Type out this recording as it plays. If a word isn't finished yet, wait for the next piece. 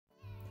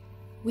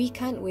We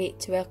can't wait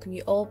to welcome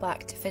you all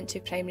back to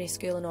Finchley Primary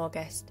School in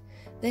August.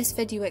 This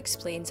video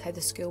explains how the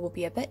school will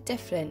be a bit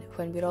different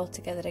when we're all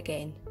together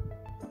again.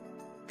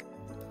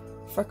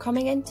 For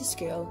coming into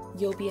school,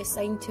 you'll be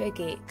assigned to a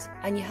gate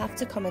and you have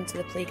to come into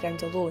the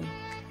playground alone.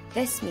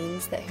 This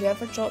means that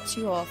whoever drops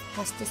you off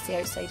has to stay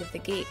outside of the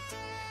gate.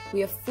 We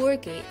have 4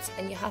 gates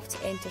and you have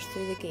to enter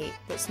through the gate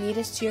that's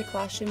nearest to your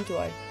classroom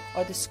door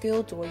or the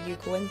school door you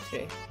go in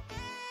through.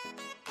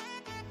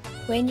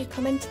 When you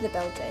come into the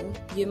building,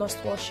 you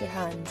must wash your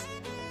hands.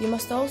 You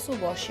must also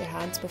wash your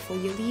hands before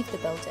you leave the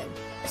building,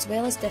 as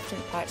well as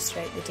different parts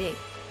throughout the day,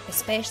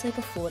 especially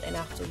before and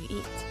after you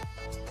eat.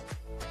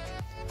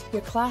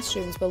 Your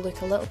classrooms will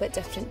look a little bit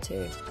different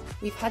too.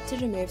 We've had to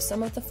remove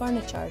some of the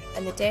furniture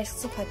and the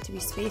desks have had to be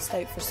spaced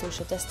out for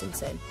social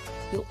distancing.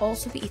 You'll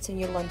also be eating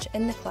your lunch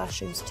in the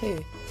classrooms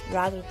too,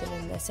 rather than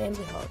in the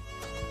assembly hall.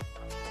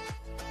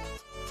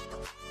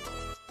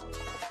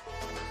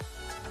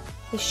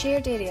 The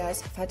shared areas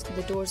have had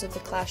the doors of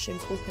the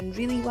classrooms open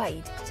really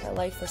wide to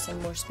allow for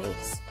some more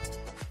space.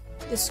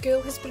 The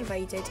school has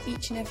provided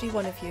each and every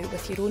one of you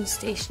with your own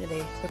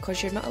stationery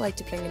because you're not allowed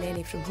to bring in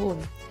any from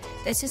home.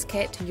 This is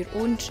kept in your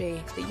own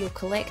tray that you'll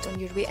collect on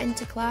your way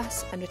into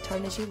class and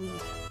return as you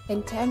leave.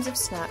 In terms of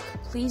snack,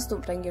 please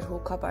don't bring your whole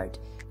cupboard.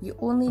 You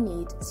only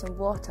need some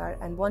water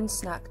and 1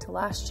 snack to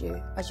last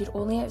you, as you're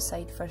only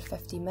outside for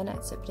 15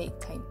 minutes at break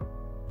time.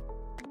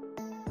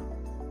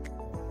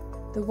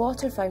 The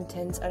water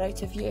fountains are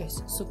out of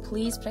use, so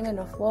please bring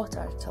enough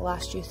water to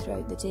last you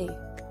throughout the day.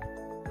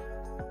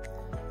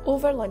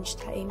 Over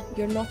lunchtime,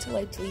 you're not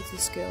allowed to leave the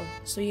school,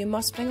 so you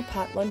must bring a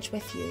packed lunch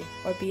with you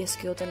or be a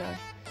school dinner.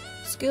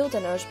 School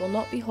dinners will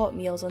not be hot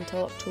meals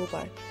until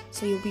October,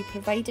 so you'll be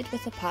provided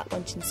with a packed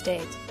lunch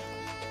instead.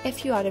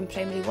 If you are in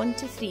primary 1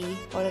 to 3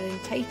 or are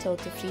entitled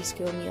to free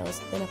school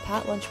meals, then a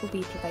packed lunch will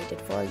be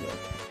provided for you.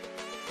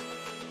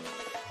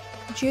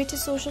 Due to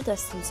social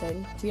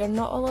distancing, we are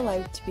not all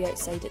allowed to be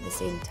outside at the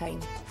same time.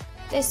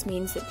 This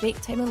means that break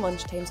time and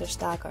lunch times are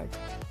staggered,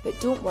 but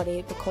don't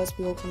worry because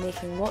we will be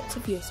making lots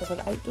of use of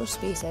our outdoor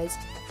spaces,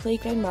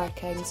 playground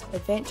markings,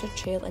 adventure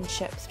trail and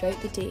ship throughout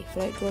the day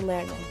for outdoor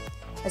learning,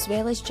 as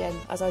well as gym,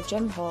 as our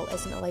gym hall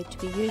isn't allowed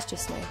to be used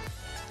just now.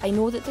 I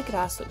know that the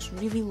grass looks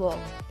really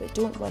long, but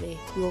don't worry,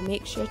 we will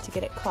make sure to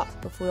get it cut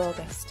before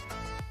August.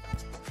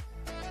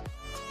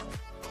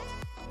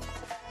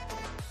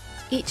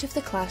 Each of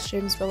the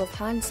classrooms will have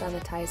hand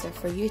sanitizer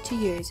for you to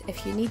use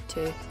if you need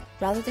to,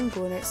 rather than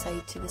going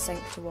outside to the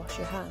sink to wash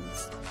your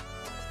hands.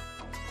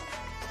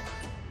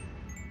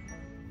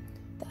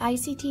 The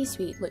ICT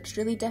suite looks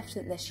really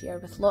different this year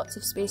with lots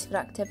of space for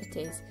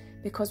activities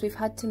because we've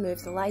had to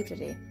move the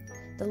library.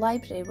 The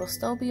library will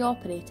still be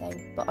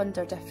operating, but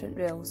under different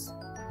rules.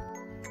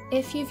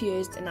 If you've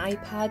used an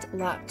iPad,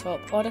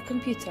 laptop or a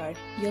computer,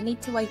 you'll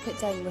need to wipe it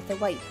down with a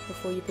wipe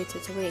before you put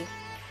it away.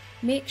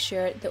 Make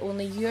sure that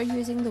only you're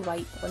using the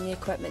wipe on the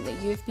equipment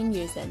that you've been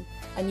using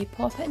and you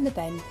pop it in the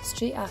bin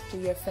straight after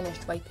you're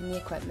finished wiping the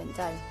equipment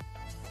down.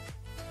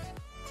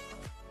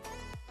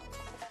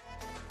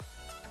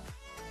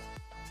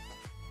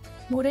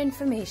 More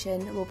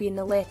information will be in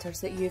the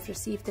letters that you've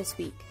received this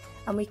week,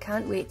 and we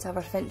can't wait to have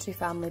our Finchley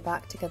family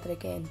back together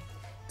again.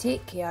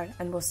 Take care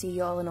and we'll see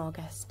you all in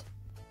August.